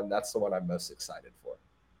really good one. That's the one I'm most excited for.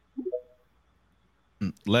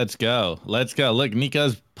 Let's go. Let's go. Look,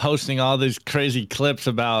 Nico's posting all these crazy clips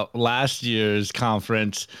about last year's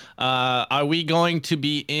conference. Are we going to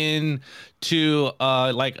be in to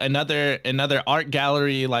like another art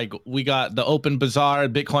gallery? Like we got the Open Bazaar,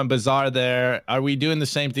 Bitcoin Bazaar there. Are we doing the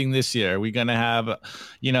same thing this year? Are we going to have,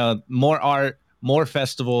 more art, more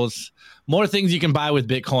festivals, more things you can buy with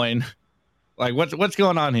Bitcoin? Like what's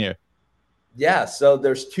going on here? Yeah, so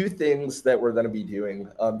there's two things that we're going to be doing.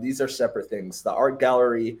 These are separate things: the art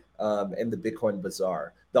gallery and the Bitcoin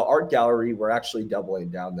Bazaar. The art gallery, we're actually doubling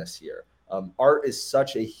down this year. Art is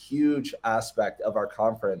such a huge aspect of our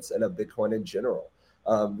conference and of Bitcoin in general.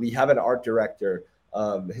 We have an art director.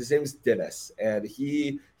 His name's Dennis, and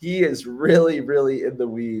he is really, really in the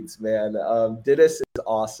weeds, man. Dennis is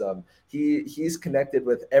awesome. He's connected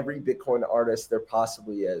with every Bitcoin artist there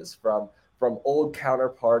possibly is, from old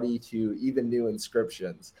Counterparty to even new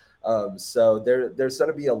inscriptions. So there's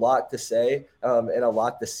going to be a lot to say and a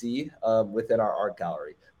lot to see within our art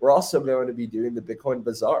gallery. We're also going to be doing the Bitcoin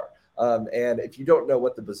Bazaar. And if you don't know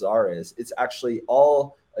what the Bazaar is, it's actually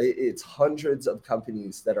it's hundreds of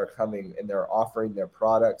companies that are coming and they're offering their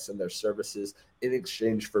products and their services in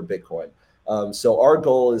exchange for Bitcoin. So our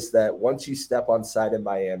goal is that once you step on site in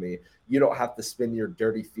Miami, You don't have to spend your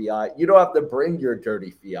dirty fiat. You don't have to bring your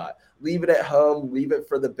dirty fiat. Leave it at home, leave it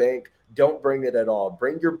for the bank. Don't bring it at all.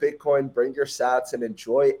 Bring your Bitcoin, bring your sats, and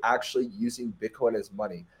enjoy actually using Bitcoin as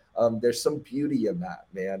money. There's some beauty in that,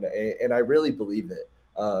 man. And I really believe it.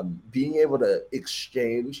 Being able to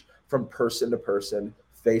exchange from person to person,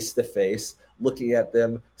 face to face, looking at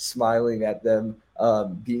them, smiling at them,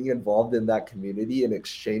 being involved in that community and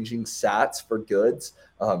exchanging sats for goods.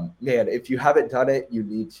 Man, if you haven't done it, you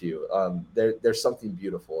need to. There's something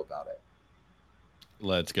beautiful about it.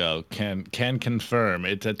 Let's go. Can confirm.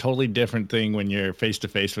 It's a totally different thing when you're face to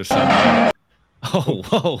face with someone. Oh,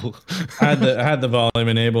 whoa! I had the volume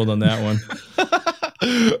enabled on that one.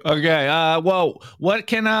 Okay. Well, what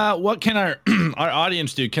can our our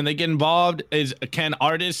audience do? Can they get involved? Can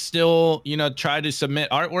artists still, try to submit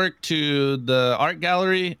artwork to the art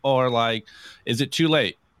gallery, or like, is it too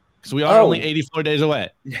late? Because we are only 84 days away.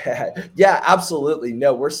 Yeah, absolutely.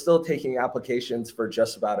 No, we're still taking applications for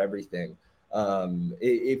just about everything.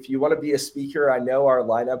 If you want to be a speaker, I know our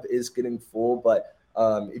lineup is getting full, but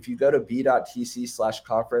if you go to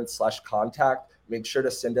b.tc/conference/contact, make sure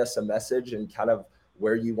to send us a message and kind of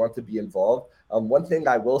where you want to be involved. One thing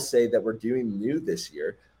I will say that we're doing new this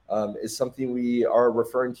year is something we are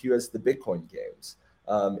referring to as the Bitcoin Games.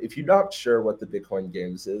 If you're not sure what the Bitcoin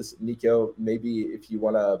Games is, Nico, maybe if you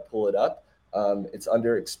want to pull it up, it's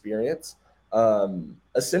under experience.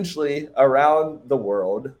 Essentially, around the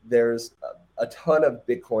world, there's a ton of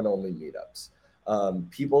Bitcoin only meetups.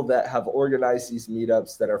 People that have organized these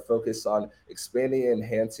meetups that are focused on expanding and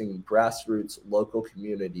enhancing grassroots local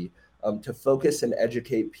community to focus and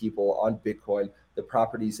educate people on Bitcoin, the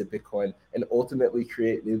properties of Bitcoin, and ultimately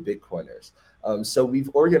create new Bitcoiners. So we've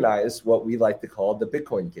organized what we like to call the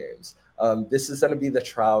Bitcoin Games. This is going to be the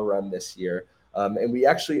trial run this year. And we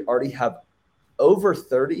actually already have over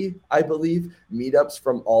 30, I believe, meetups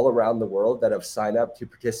from all around the world that have signed up to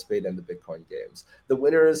participate in the Bitcoin Games. The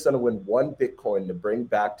winner is going to win 1 Bitcoin to bring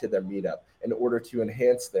back to their meetup in order to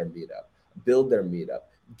enhance their meetup, build their meetup,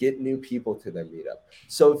 get new people to their meetup.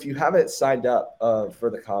 So if you haven't signed up for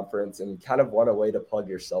the conference and kind of want a way to plug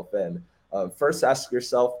yourself in, first ask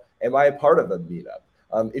yourself, am I a part of a meetup?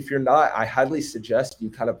 If you're not, I highly suggest you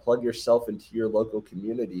kind of plug yourself into your local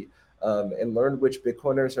community and learn which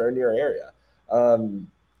Bitcoiners are in your area. And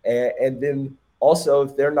then also,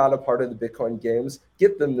 if they're not a part of the Bitcoin Games,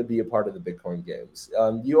 get them to be a part of the Bitcoin Games.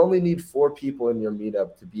 You only need 4 people in your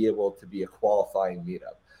meetup to be able to be a qualifying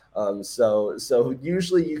meetup. So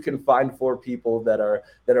usually you can find 4 people that are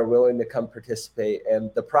willing to come participate,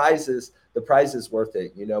 and the prize is worth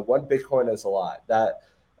it. 1 Bitcoin is a lot.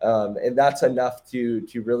 And that's enough to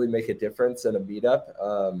really make a difference in a meetup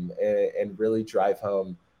and really drive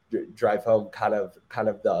home kind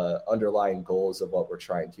of the underlying goals of what we're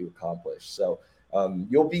trying to accomplish. So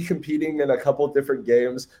you'll be competing in a couple different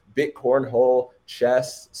games: Bit Cornhole,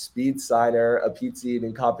 chess, speed signer, a pizza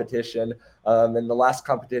eating competition. And the last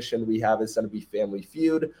competition we have is going to be Family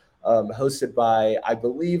Feud, hosted by, I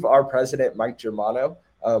believe, our president, Mike Germano,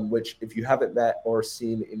 which if you haven't met or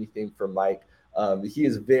seen anything from Mike, he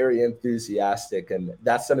is very enthusiastic, and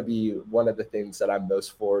that's going to be one of the things that I'm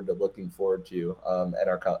most looking forward to at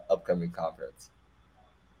our upcoming conference.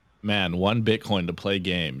 Man, 1 Bitcoin to play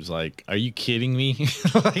games. Like, are you kidding me?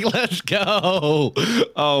 Like, let's go.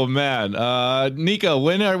 Oh man. Nico,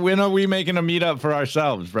 when are we making a meetup for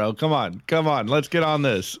ourselves, bro? Come on. Let's get on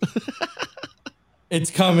this.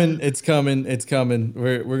 It's coming.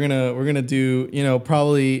 We're gonna do,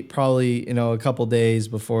 probably a couple days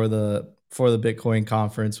before the Bitcoin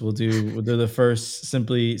conference. We'll do the first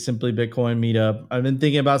simply Bitcoin meetup. I've been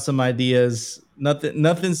thinking about some ideas.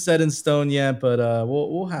 Nothing's set in stone yet, but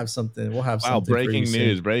we'll have something. Wow, breaking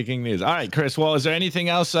news. All right, Chris. Well, is there anything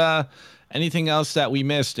else that we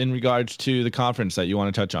missed in regards to the conference that you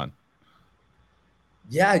want to touch on?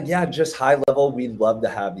 Yeah, just high level, we'd love to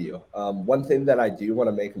have you. One thing that I do want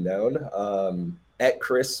to make known, at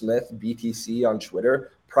Chris Smith BTC on Twitter,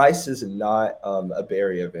 price is not a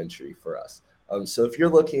barrier of entry for us. So if you're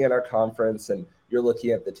looking at our conference and you're looking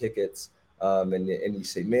at the tickets and you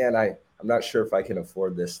say, man, I'm not sure if I can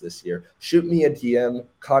afford this year, shoot me a DM,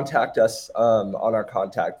 contact us on our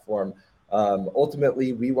contact form.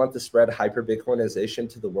 Ultimately, we want to spread hyper Bitcoinization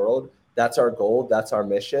to the world. That's our goal. That's our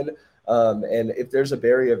mission. And if there's a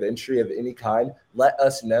barrier of entry of any kind, let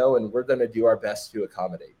us know, and we're going to do our best to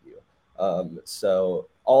accommodate you. So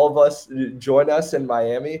all of us, join us in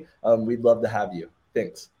Miami. We'd love to have you.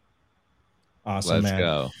 Thanks. Awesome, Let's man.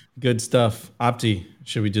 go. Good stuff. Opti,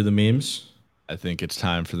 should we do the memes? I think it's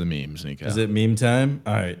time for the memes, Nico. Is it meme time?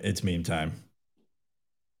 All right, it's meme time.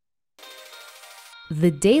 The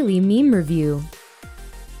Daily Meme Review.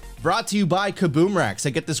 Brought to you by Kaboom Racks.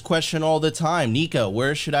 I get this question all the time. Nico,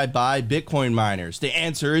 where should I buy Bitcoin miners? The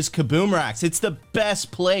answer is Kaboom Racks. It's the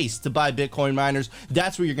best place to buy Bitcoin miners.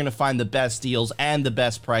 That's where you're going to find the best deals and the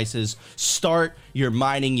best prices. Start your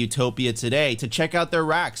mining utopia today. To check out their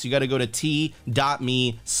racks, you got to go to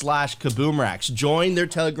t.me/Kaboom Racks. Join their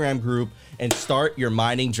Telegram group and start your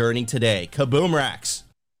mining journey today. Kaboom Racks.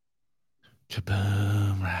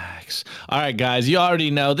 Kaboom Racks. All right, guys, you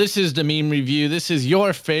already know this is the meme review. This is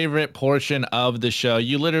your favorite portion of the show.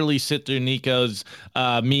 You literally sit through Nico's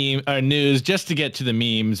meme or news just to get to the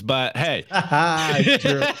memes. But hey, It's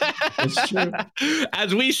true. It's true.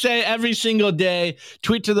 As we say every single day,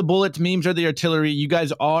 tweet to the bullets, memes are the artillery. You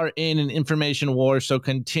guys are in an information war, so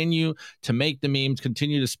continue to make the memes,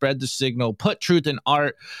 continue to spread the signal, put truth in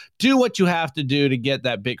art, do what you have to do to get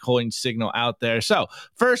that Bitcoin signal out there. So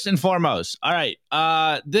first and foremost, all right,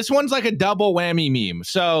 this one's like a double whammy meme.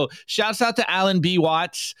 So shouts out to Alan B.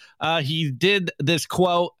 Watts. He did this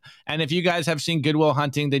quote, and if you guys have seen Good Will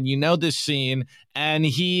Hunting, then you know this scene. And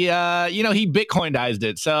he Bitcoinized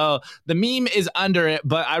it. So the meme is under it,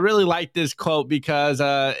 but I really like this quote because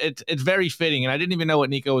it's very fitting. And I didn't even know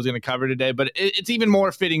what Nico was going to cover today, but it's even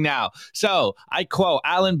more fitting now. So I quote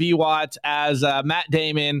Alan B. Watts as Matt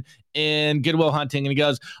Damon in Good Will Hunting, and he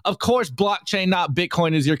goes, "Of course, blockchain, not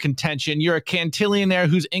Bitcoin, is your contention. You're a cantillionaire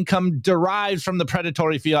whose income derives from the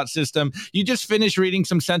predatory fiat system. You just finished reading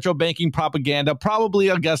some central banking propaganda, probably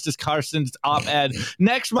Augustus Carson's op-ed.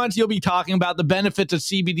 Next month, you'll be talking about the benefits of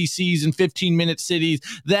CBDCs in 15-minute cities.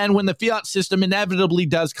 Then, when the fiat system inevitably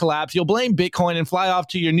does collapse, you'll blame Bitcoin and fly off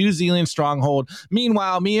to your New Zealand stronghold.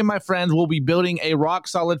 Meanwhile, me and my friends will be building a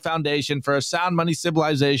rock-solid foundation for a sound money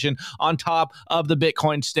civilization on top of the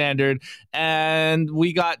Bitcoin standard." And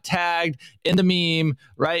we got tagged in the meme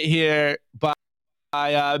right here by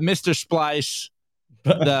Mr. Splice.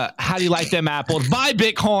 How do you like them apples? Buy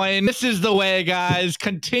Bitcoin. This is the way, guys.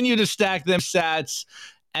 Continue to stack them sats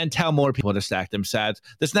and tell more people to stack them sats.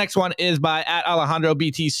 This next one is by @Alejandro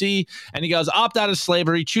BTC, and he goes, "Opt out of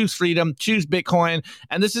slavery, choose freedom, choose Bitcoin."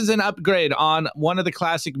 And this is an upgrade on one of the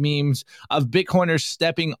classic memes of Bitcoiners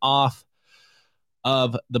stepping off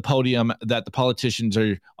of the podium that the politicians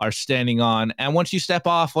are standing on. And once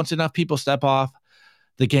enough people step off,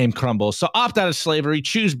 the game crumbles. So opt out of slavery,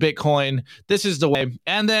 choose Bitcoin. This is the way.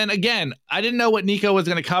 And then again, I didn't know what Nico was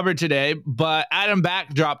going to cover today, but Adam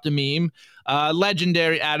Back dropped a meme,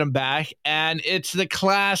 legendary Adam Back, and it's the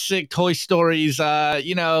classic Toy Stories,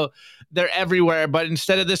 they're everywhere, but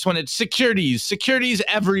instead of this one, it's securities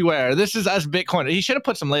everywhere. This is us Bitcoin. He should have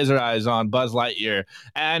put some laser eyes on Buzz Lightyear.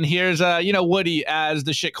 And here's, Woody as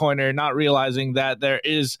the shitcoiner, not realizing that there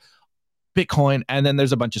is Bitcoin, and then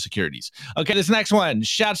there's a bunch of securities. Okay, this next one,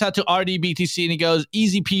 shouts out to RDBTC, and he goes,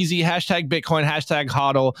 "Easy peasy, hashtag Bitcoin, hashtag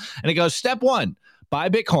hodl." And he goes, "Step 1, buy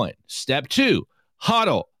Bitcoin. Step 2,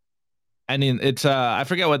 hodl." And it's, I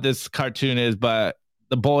forget what this cartoon is, but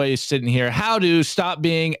the boy is sitting here. How to stop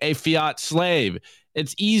being a fiat slave.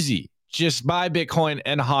 It's easy. Just buy Bitcoin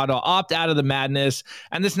and hodl. Opt out of the madness.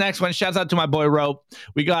 And this next one, shouts out to my boy Rope.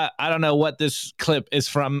 We got, I don't know what this clip is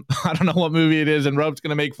from. I don't know what movie it is, and Rope's going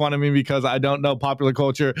to make fun of me because I don't know popular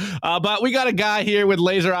culture. But we got a guy here with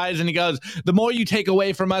laser eyes, and he goes, "The more you take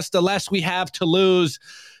away from us, the less we have to lose."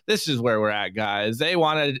 This is where we're at, guys. They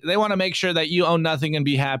want to make sure that you own nothing and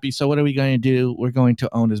be happy. So what are we going to do? We're going to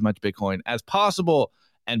own as much Bitcoin as possible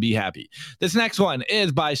and be happy. This next one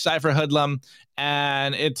is by Cypher Hoodlum,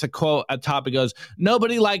 and it's a quote at top. It goes,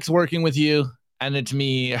 "Nobody likes working with you." And it's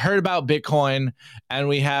me. Heard about Bitcoin. And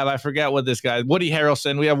we have, I forget what this guy, Woody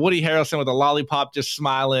Harrelson. We have Woody Harrelson with a lollipop just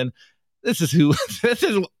smiling. This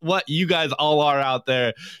is what you guys all are out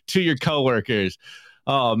there to your coworkers.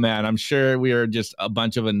 Oh man, I'm sure we are just a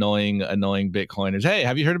bunch of annoying Bitcoiners. Hey,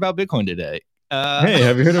 have you heard about Bitcoin today? Hey,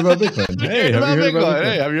 have you heard about Bitcoin? Hey,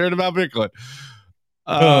 have you heard about Bitcoin?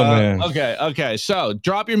 Oh man. Okay. So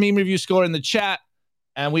drop your meme review score in the chat,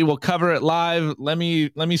 and we will cover it live. Let me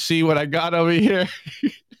see what I got over here.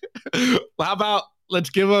 How about let's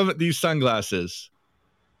give them these sunglasses?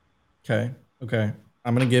 Okay.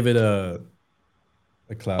 I'm gonna give it a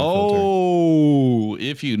cloud filter. Oh,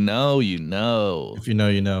 if you know, you know. If you know,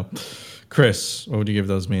 you know. Chris, what would you give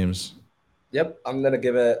those memes? Yep, I'm gonna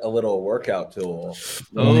give it a little workout tool.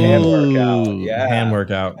 Hand workout. Yeah. Hand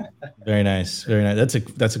workout. Very nice. That's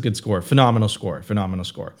a good score. Phenomenal score.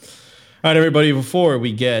 All right, everybody. Before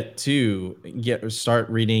we start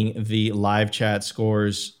reading the live chat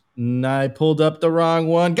scores, I pulled up the wrong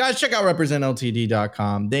one. Guys, check out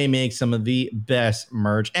representltd.com. They make some of the best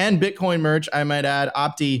merch and Bitcoin merch, I might add.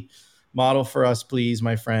 Opti, model for us, please,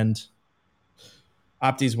 my friend.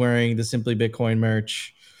 Opti's wearing the Simply Bitcoin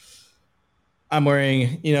merch. I'm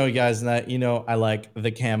wearing, you guys, that I like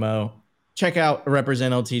the camo. Check out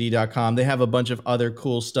representltd.com. They have a bunch of other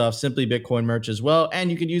cool stuff, Simply Bitcoin merch as well. And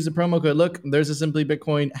you could use the promo code. Look, there's a Simply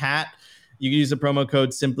Bitcoin hat. You can use the promo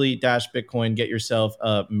code Simply-Bitcoin. Get yourself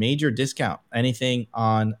a major discount. Anything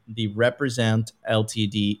on the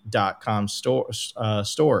representltd.com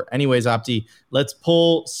store. Anyways, Opti, let's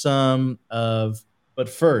pull some of. But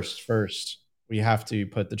first, we have to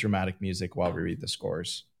put the dramatic music while we read the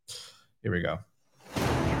scores. Here we go.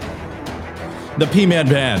 The P-Man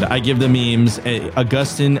Band. I give the memes.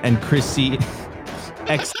 Augustin and Chrissy.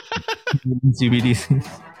 X. CBDC.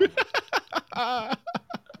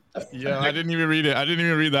 Yeah, I didn't even read it. I didn't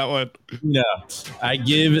even read that one. No, I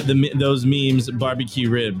give those memes barbecue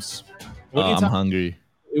ribs. I'm hungry.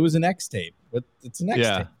 It was an X tape. It's an X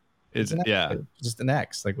tape. It's just an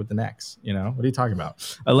X, like with an X. What are you talking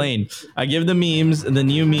about? Elaine, I give the memes the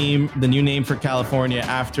new name for California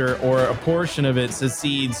after or a portion of it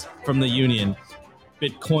secedes from the Union.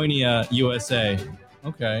 Bitcoinia USA.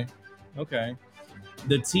 Okay.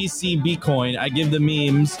 The TCB coin, I give the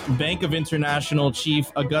memes Bank of International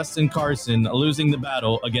Chief Augustin Carson losing the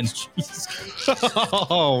battle against Jesus.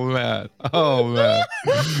 Oh man.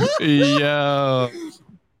 Yo.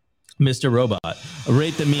 Mr. Robot,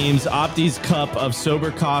 rate the memes Opti's cup of sober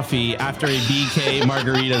coffee after a BK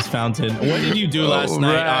margaritas fountain. What did you do last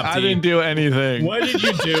night, Opti? I didn't do anything. What did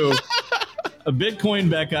you do? A Bitcoin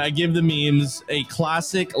Becca, I give the memes a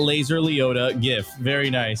classic Laser Leota gif. Very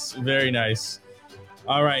nice.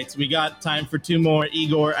 All right, we got time for two more.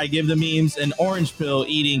 Igor, I give the memes an orange pill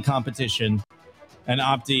eating competition. And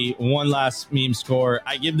Opti, one last meme score.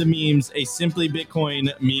 I give the memes a Simply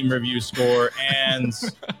Bitcoin meme review score and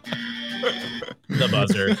the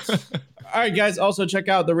buzzer. All right, guys. Also, check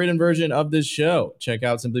out the written version of this show. Check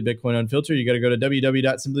out Simply Bitcoin Unfiltered. You got to go to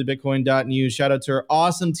www.simplybitcoin.news. Shout out to our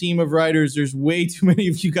awesome team of writers. There's way too many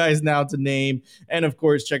of you guys now to name. And of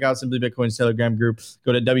course, check out Simply Bitcoin's Telegram group.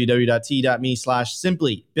 Go to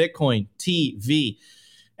www.t.me/simplybitcointv.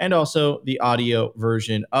 And also the audio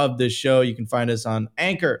version of this show. You can find us on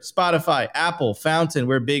Anchor, Spotify, Apple, Fountain.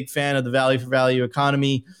 We're a big fan of the value for value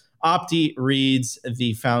economy. Opti reads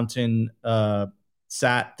the Fountain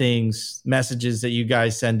sat things, messages that you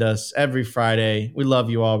guys send us every Friday. We love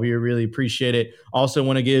you all. We really appreciate it. Also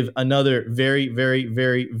want to give another very, very,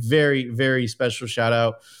 very, very, very special shout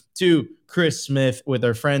out to Chris Smith with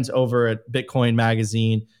our friends over at Bitcoin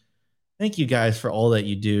Magazine. Thank you guys for all that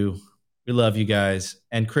you do. We love you guys.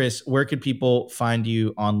 And Chris, where could people find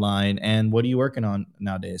you online and what are you working on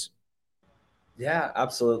nowadays? Yeah,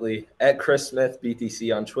 absolutely. At Chris Smith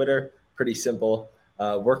BTC on Twitter. Pretty simple.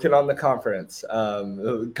 Working on the conference.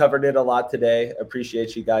 Covered it a lot today.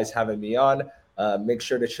 Appreciate you guys having me on. Make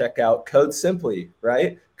sure to check out Code Simply,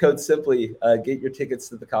 right? Code Simply. Get your tickets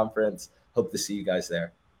to the conference. Hope to see you guys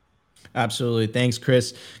there. Absolutely. Thanks,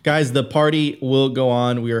 Chris. Guys, the party will go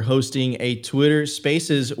on. We are hosting a Twitter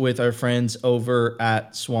Spaces with our friends over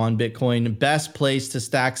at Swan Bitcoin. Best place to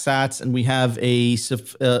stack sats. And we have a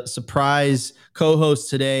surprise co-host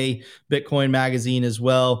today, Bitcoin Magazine as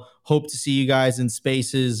well. Hope to see you guys in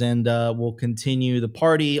Spaces, and we'll continue the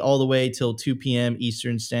party all the way till 2 p.m.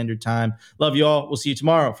 Eastern Standard Time. Love you all. We'll see you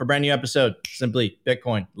tomorrow for a brand new episode. Simply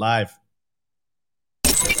Bitcoin Live.